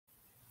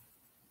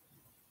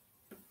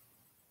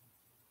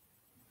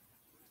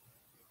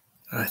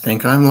I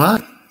think I'm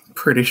live.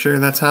 Pretty sure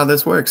that's how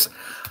this works.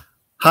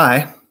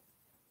 Hi.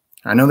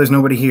 I know there's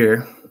nobody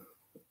here.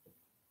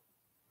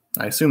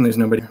 I assume there's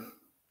nobody.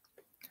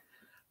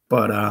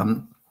 But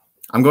I'm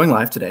going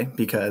live today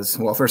because,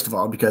 well, first of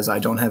all, because I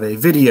don't have a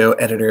video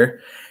editor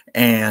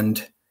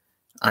and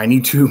I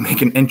need to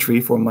make an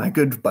entry for my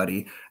good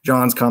buddy,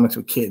 John's Comics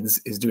with Kids,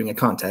 is doing a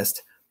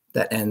contest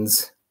that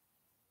ends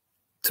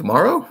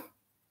tomorrow?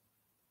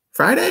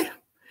 Friday?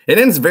 It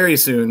ends very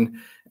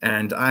soon,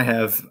 and I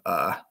have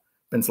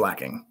been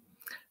slacking.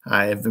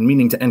 I have been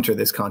meaning to enter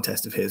this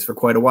contest of his for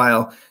quite a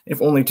while,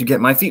 if only to get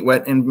my feet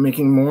wet and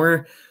making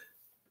more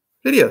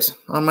videos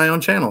on my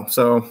own channel.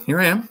 So here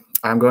I am.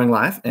 I'm going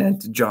live,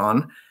 and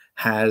John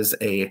has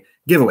a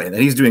giveaway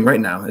that he's doing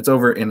right now. It's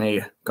over in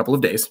a couple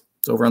of days.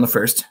 It's over on the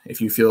 1st. If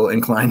you feel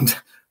inclined,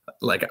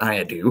 like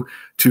I do,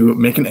 to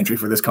make an entry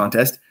for this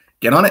contest,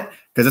 get on it,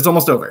 because it's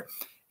almost over.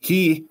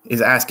 He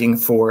is asking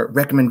for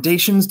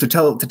recommendations to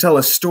tell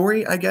a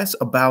story, I guess,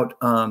 about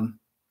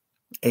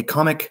a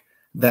comic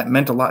that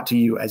meant a lot to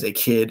you as a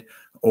kid,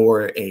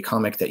 or a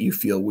comic that you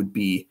feel would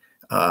be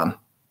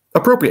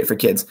appropriate for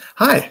kids.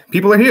 Hi,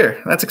 people are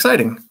here. That's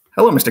exciting.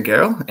 Hello, Mr.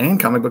 Garrell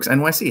and Comic Books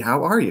NYC.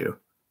 How are you?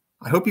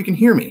 I hope you can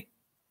hear me.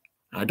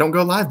 I don't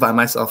go live by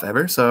myself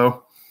ever,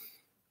 so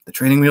the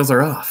training wheels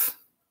are off.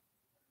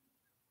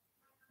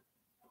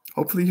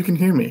 Hopefully you can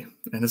hear me,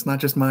 and it's not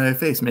just my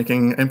face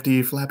making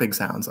empty flapping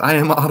sounds. I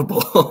am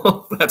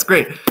audible. That's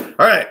great.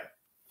 All right,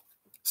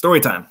 story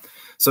time.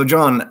 So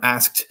John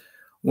asked,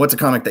 what's a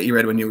comic that you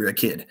read when you were a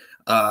kid?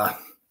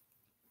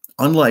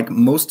 Unlike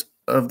most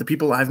of the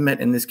people I've met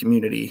in this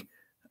community,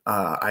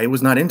 I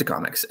was not into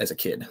comics as a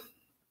kid.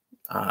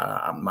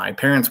 My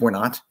parents were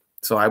not,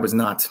 so I was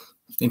not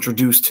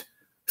introduced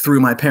through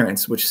my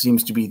parents, which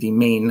seems to be the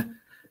main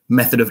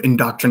method of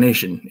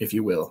indoctrination, if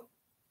you will.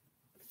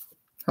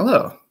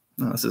 Hello.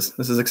 Oh, this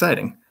is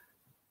exciting.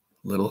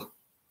 Little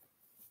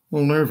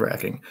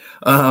nerve-wracking.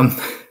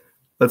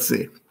 Let's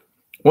see.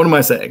 What am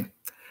I saying?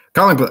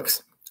 Comic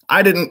books.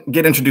 I didn't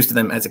get introduced to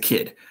them as a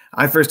kid.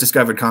 I first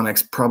discovered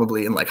comics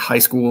probably in like high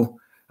school.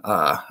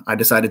 I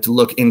decided to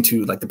look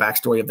into like the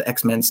backstory of the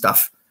X-Men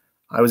stuff.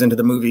 I was into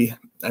the movie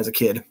as a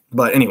kid.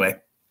 But anyway,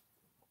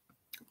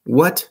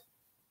 what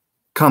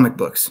comic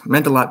books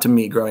meant a lot to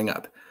me growing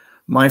up?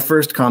 My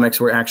first comics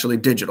were actually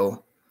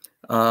digital.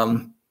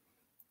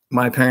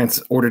 My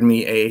parents ordered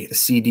me a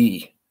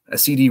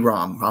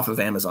CD-ROM off of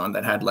Amazon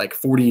that had like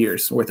 40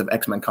 years worth of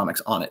X-Men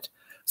comics on it.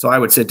 So I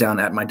would sit down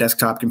at my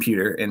desktop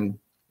computer in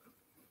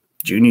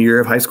junior year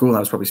of high school. I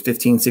was probably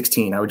 15,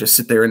 16. I would just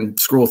sit there and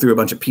scroll through a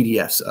bunch of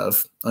PDFs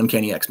of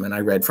Uncanny X-Men. I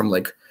read from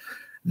like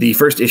the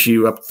first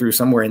issue up through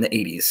somewhere in the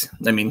 80s.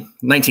 I mean,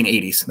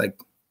 1980s. Like,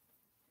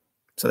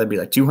 so that'd be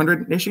like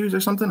 200 issues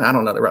or something. I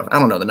don't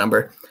know the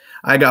number.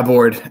 I got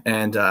bored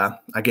and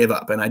I gave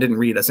up, and I didn't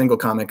read a single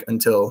comic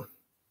until,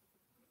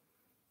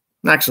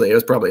 actually, it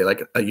was probably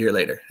like a year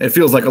later. It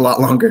feels like a lot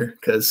longer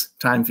because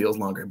time feels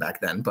longer back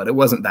then, but it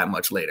wasn't that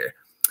much later.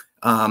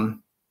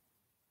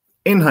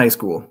 In high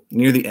school,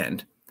 near the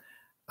end,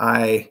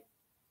 I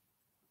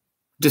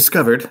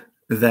discovered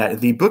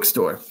that the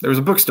bookstore, there was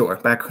a bookstore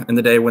back in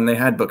the day when they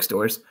had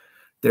bookstores.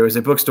 There was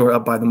a bookstore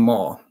up by the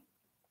mall.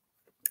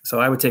 So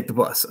I would take the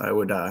bus. I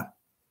would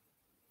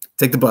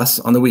take the bus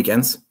on the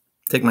weekends,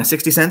 take my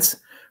 60 cents,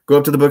 go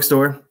up to the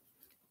bookstore,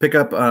 pick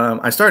up,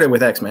 I started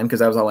with X-Men because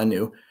that was all I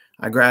knew.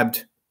 I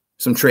grabbed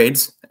some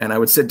trades, and I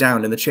would sit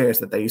down in the chairs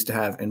that they used to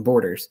have in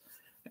Borders,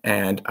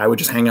 and I would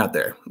just hang out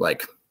there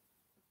like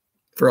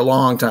for a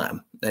long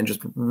time and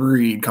just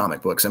read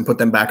comic books and put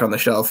them back on the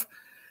shelf.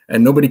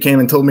 And nobody came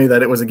and told me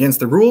that it was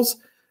against the rules,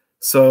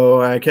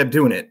 so I kept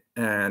doing it.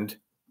 And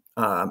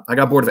I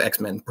got bored of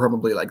X-Men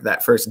probably like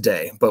that first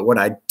day. But what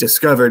I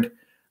discovered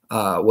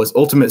was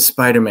Ultimate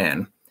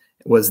Spider-Man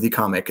was the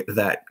comic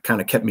that kind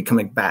of kept me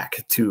coming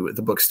back to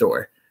the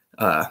bookstore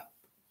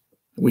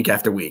week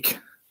after week.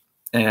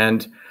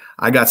 And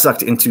I got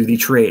sucked into the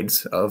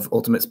trades of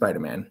Ultimate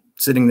Spider-Man,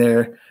 sitting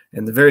there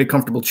in the very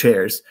comfortable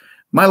chairs.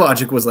 My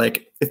logic was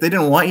like, if they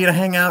didn't want you to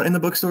hang out in the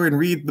bookstore and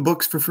read the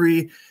books for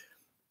free,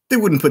 they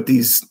wouldn't put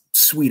these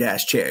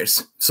sweet-ass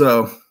chairs.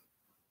 So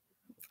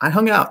I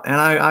hung out, and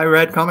I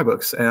read comic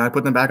books, and I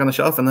put them back on the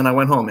shelf, and then I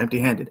went home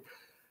empty-handed.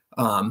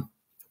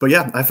 But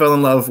yeah, I fell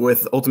in love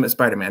with Ultimate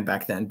Spider-Man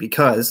back then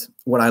because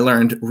what I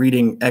learned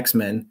reading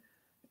X-Men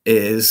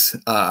is,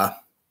 I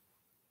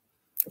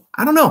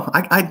don't know,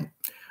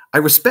 I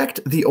respect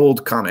the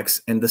old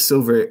comics and the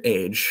Silver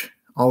Age,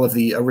 all of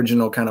the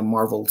original kind of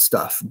Marvel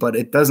stuff, but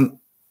it doesn't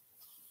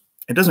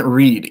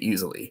read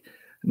easily.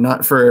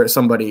 Not for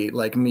somebody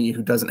like me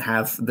who doesn't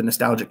have the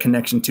nostalgic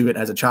connection to it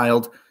as a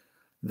child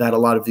that a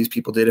lot of these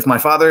people did. If my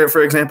father,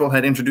 for example,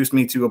 had introduced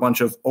me to a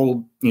bunch of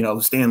old,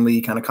 Stan Lee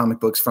kind of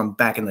comic books from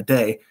back in the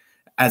day,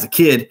 as a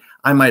kid,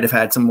 I might have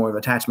had some more of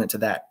attachment to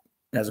that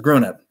as a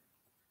grown-up.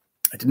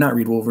 I did not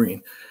read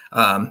Wolverine.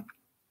 But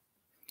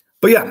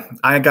yeah,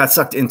 I got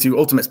sucked into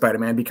Ultimate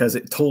Spider-Man because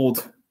it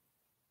told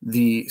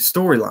the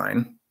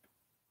storyline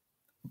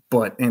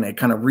but in a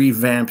kind of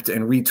revamped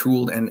and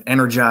retooled and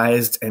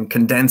energized and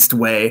condensed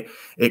way.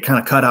 It kind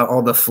of cut out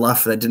all the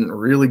fluff that didn't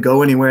really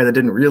go anywhere, that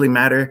didn't really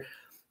matter.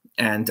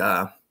 And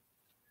I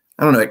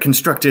don't know, it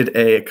constructed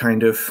a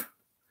kind of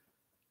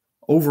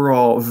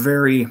overall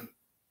very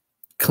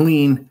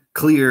clean,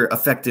 clear,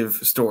 effective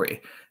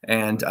story.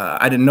 And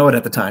I didn't know it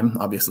at the time,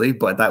 obviously,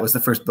 but that was the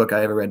first book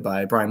I ever read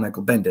by Brian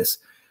Michael Bendis,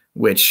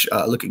 which,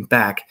 looking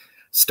back,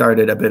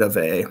 started a bit of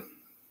a,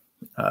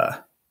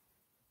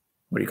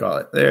 what do you call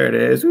it? There it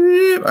is.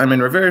 I'm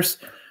in reverse.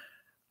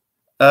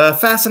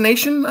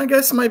 Fascination, I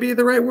guess, might be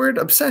the right word.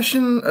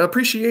 Obsession,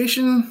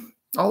 appreciation,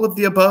 all of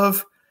the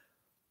above.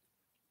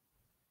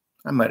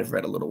 I might have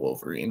read a little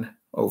Wolverine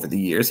over the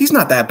years. He's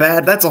not that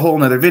bad. That's a whole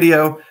nother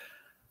video.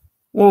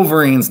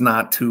 Wolverine's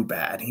not too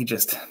bad. He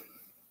just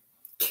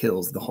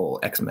kills the whole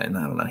X-Men.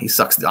 I don't know. He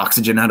sucks the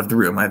oxygen out of the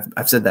room.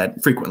 I've said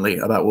that frequently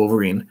about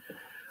Wolverine.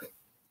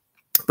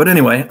 But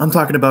anyway, I'm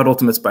talking about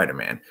Ultimate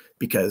Spider-Man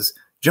because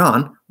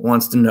John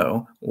wants to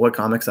know what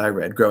comics I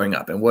read growing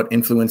up and what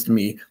influenced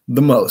me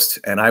the most.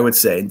 And I would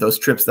say those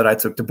trips that I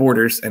took to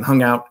Borders and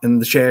hung out in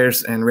the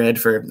chairs and read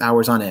for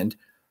hours on end.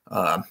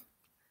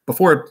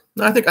 Before,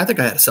 I think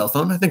I had a cell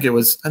phone. I think it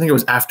was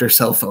after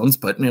cell phones,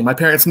 but you know, my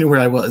parents knew where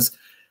I was.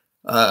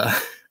 I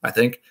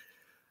think.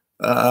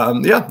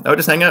 Yeah, I would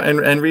just hang out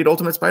and read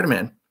Ultimate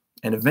Spider-Man.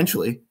 And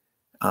eventually,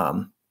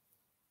 a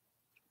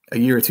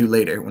year or two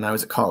later, when I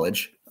was at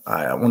college,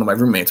 one of my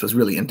roommates was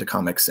really into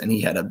comics, and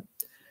he had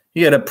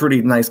a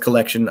pretty nice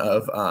collection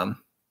of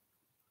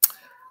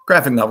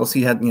graphic novels.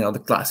 He had, you know, the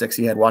classics.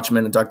 He had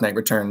Watchmen and Dark Knight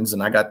Returns,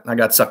 and I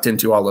got sucked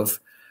into all of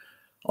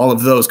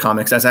those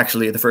comics. That's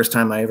actually the first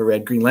time I ever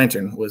read Green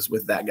Lantern was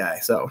with that guy.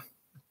 So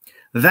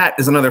that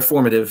is another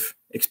formative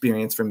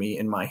experience for me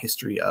in my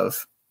history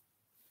of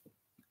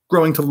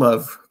growing to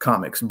love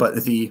comics. But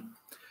the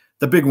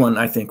big one,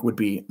 I think, would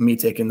be me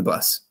taking the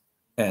bus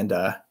and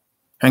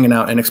hanging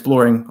out and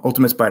exploring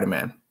Ultimate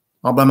Spider-Man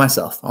all by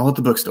myself, all at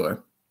the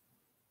bookstore.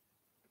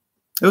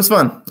 It was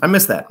fun. I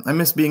miss that. I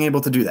miss being able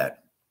to do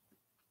that.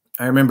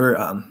 I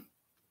remember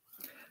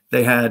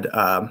they had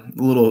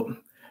little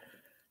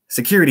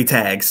security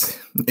tags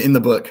in the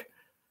book,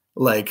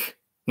 like,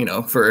 you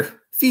know, for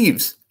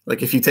thieves.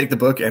 Like if you take the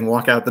book and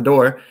walk out the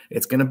door,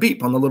 it's going to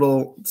beep on the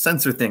little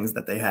sensor things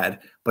that they had.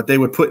 But they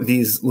would put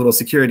these little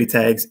security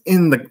tags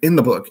in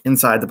the book,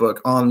 inside the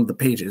book, on the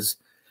pages.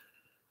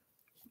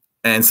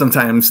 And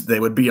sometimes they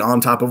would be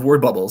on top of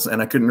word bubbles,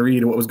 and I couldn't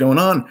read what was going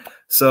on.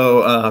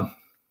 So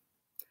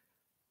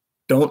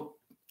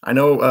I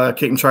know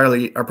Kate and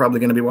Charlie are probably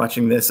going to be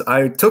watching this.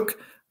 I took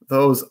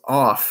those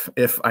off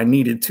if I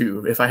needed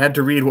to. If I had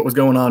to read what was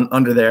going on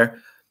under there,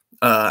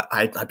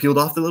 I peeled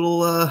off the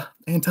little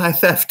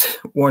anti-theft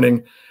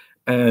warning,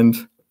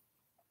 and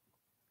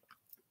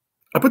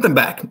I put them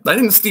back. I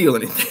didn't steal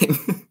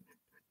anything.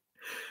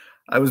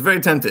 I was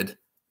very tempted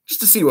just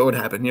to see what would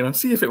happen, you know,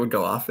 see if it would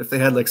go off, if they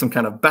had like some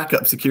kind of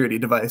backup security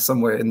device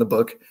somewhere in the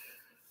book.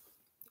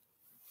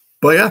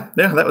 But yeah,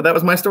 that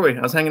was my story.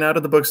 I was hanging out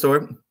at the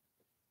bookstore,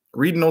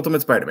 reading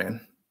Ultimate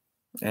Spider-Man,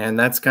 and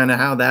that's kind of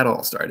how that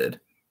all started.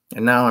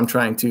 And now I'm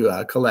trying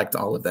to collect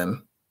all of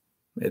them.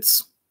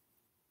 It's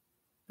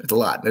a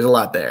lot. There's a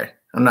lot there.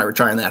 I'm not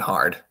trying that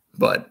hard,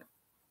 but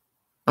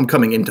I'm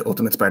coming into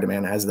Ultimate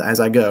Spider-Man as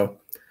I go.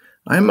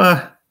 I'm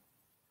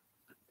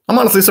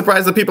honestly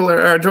surprised that people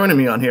are joining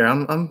me on here.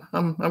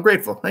 I'm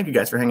grateful. Thank you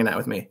guys for hanging out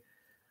with me.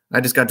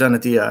 I just got done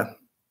at the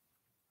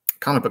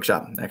comic book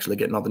shop, actually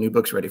getting all the new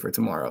books ready for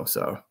tomorrow.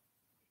 So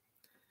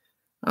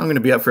I'm going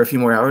to be up for a few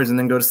more hours and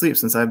then go to sleep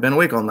since I've been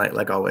awake all night,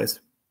 like always.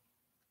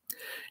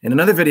 In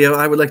another video,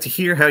 I would like to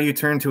hear how you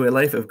turn to a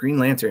life of Green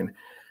Lantern.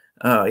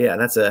 Oh yeah,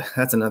 that's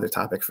another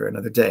topic for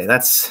another day.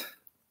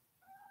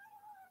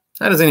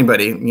 How does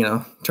anybody, you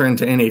know, turn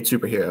to any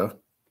superhero?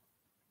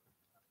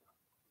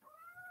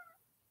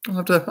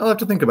 I'll have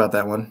to think about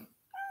that one.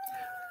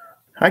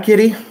 Hi,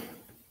 kitty.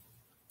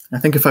 I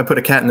think if I put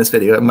a cat in this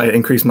video, it might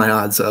increase my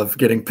odds of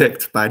getting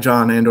picked by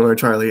John and or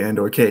Charlie and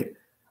or Kate.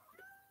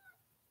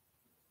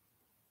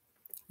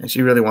 And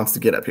she really wants to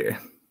get up here.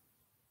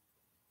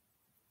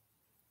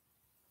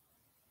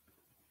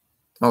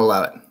 I'll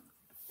allow it.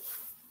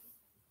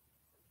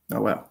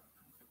 Oh, wow.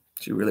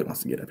 She really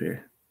wants to get up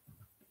here.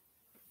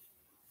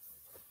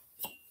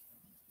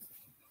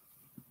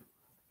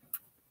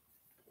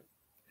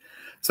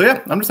 So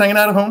yeah, I'm just hanging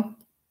out at home,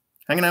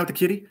 hanging out with the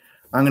kitty.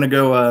 I'm going to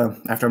go,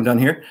 after I'm done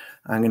here,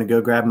 I'm going to go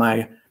grab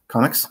my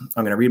comics.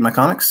 I'm going to read my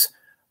comics,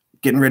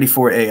 getting ready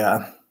for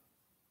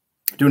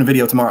doing a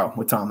video tomorrow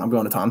with Tom. I'm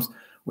going to Tom's.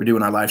 We're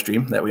doing our live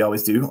stream that we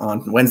always do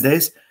on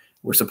Wednesdays.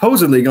 We're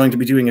supposedly going to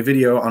be doing a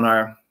video on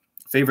our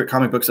favorite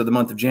comic books of the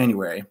month of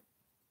January.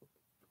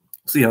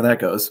 See how that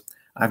goes.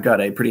 I've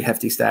got a pretty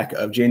hefty stack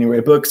of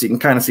January books. You can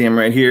kind of see them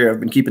right here. I've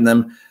been keeping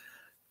them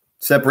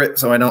separate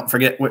so I don't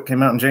forget what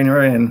came out in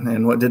January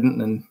and what didn't,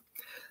 and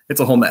it's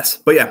a whole mess.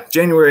 But yeah,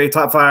 January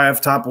top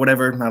 5, top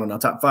whatever, I don't know,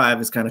 top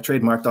 5 is kind of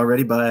trademarked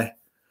already by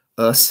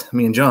us,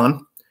 me and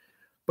John.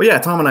 But yeah,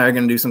 Tom and I are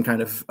going to do some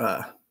kind of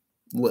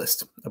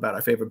list about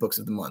our favorite books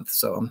of the month.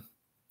 So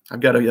I've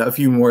got a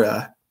few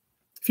more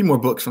few more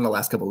books from the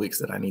last couple of weeks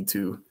that I need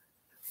to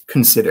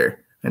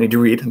consider. I need to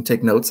read and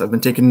take notes. I've been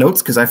taking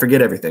notes because I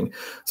forget everything.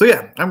 So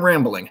yeah, I'm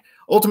rambling.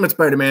 Ultimate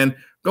Spider-Man,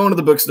 going to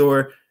the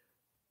bookstore,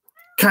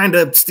 kind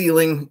of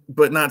stealing,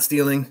 but not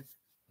stealing,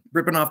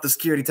 ripping off the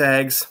security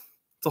tags.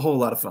 It's a whole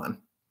lot of fun.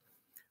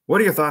 What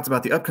are your thoughts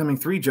about the upcoming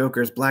Three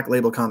Jokers Black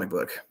Label comic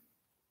book?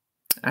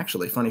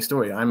 Actually, funny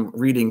story. I'm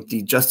reading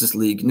the Justice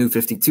League New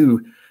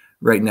 52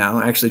 right now.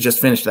 I actually just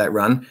finished that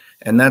run,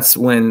 and that's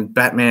when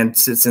Batman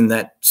sits in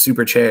that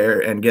super chair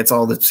and gets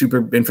all the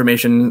super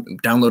information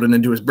downloaded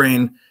into his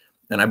brain.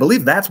 And I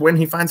believe that's when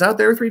he finds out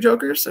there are three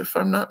Jokers, if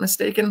I'm not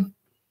mistaken.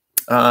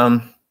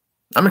 I'm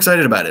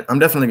excited about it. I'm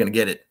definitely going to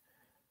get it.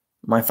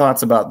 My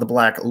thoughts about the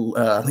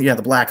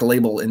the Black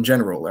Label in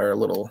general are a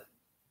little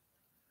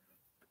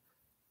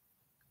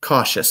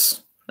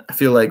cautious. I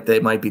feel like they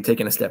might be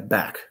taking a step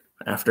back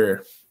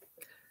after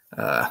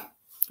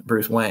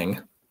Bruce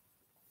Wayne,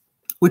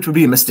 which would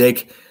be a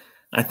mistake.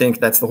 I think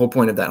that's the whole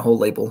point of that whole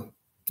label.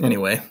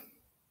 Anyway,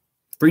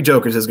 Three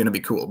Jokers is going to be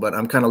cool, but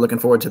I'm kind of looking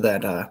forward to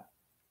that. I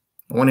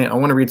want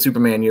to read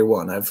Superman Year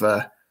One. I've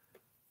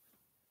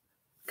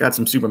got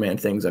some Superman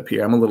things up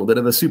here. I'm a little bit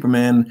of a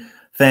Superman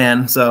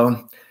fan,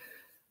 so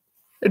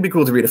it'd be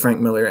cool to read a Frank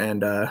Miller,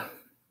 and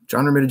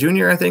John Romita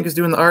Jr., I think, is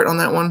doing the art on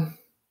that one.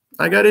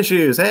 I got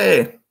issues.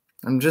 Hey,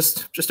 I'm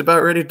just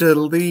about ready to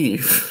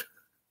leave.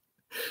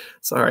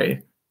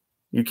 Sorry,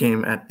 you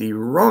came at the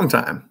wrong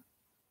time.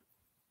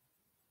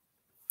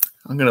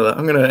 I'm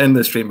gonna end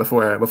this stream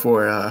before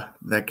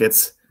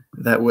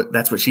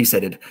that's what she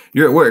said.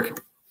 You're at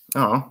work.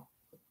 Oh,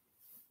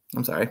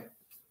 I'm sorry.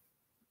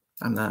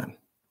 I'm not.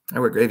 I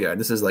work graveyard.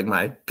 This is like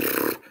my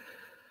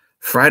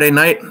Friday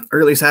night,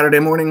 early Saturday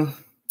morning.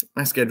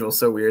 My schedule's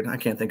so weird. I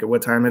can't think of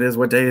what time it is,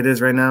 what day it is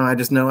right now. I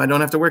just know I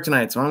don't have to work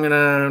tonight, so I'm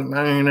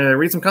gonna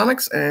read some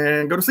comics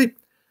and go to sleep.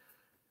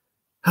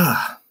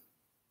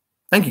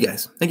 Thank you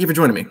guys. Thank you for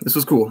joining me. This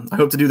was cool. I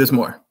hope to do this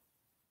more.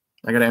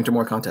 I gotta enter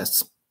more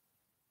contests.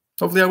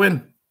 Hopefully I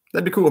win.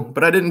 That'd be cool.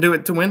 But I didn't do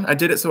it to win. I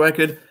did it so I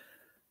could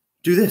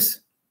do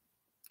this.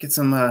 Get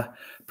some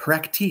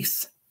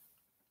practice.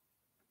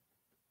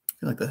 I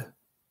feel like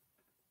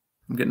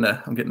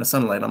I'm getting a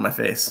sunlight on my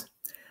face.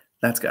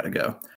 That's gotta go.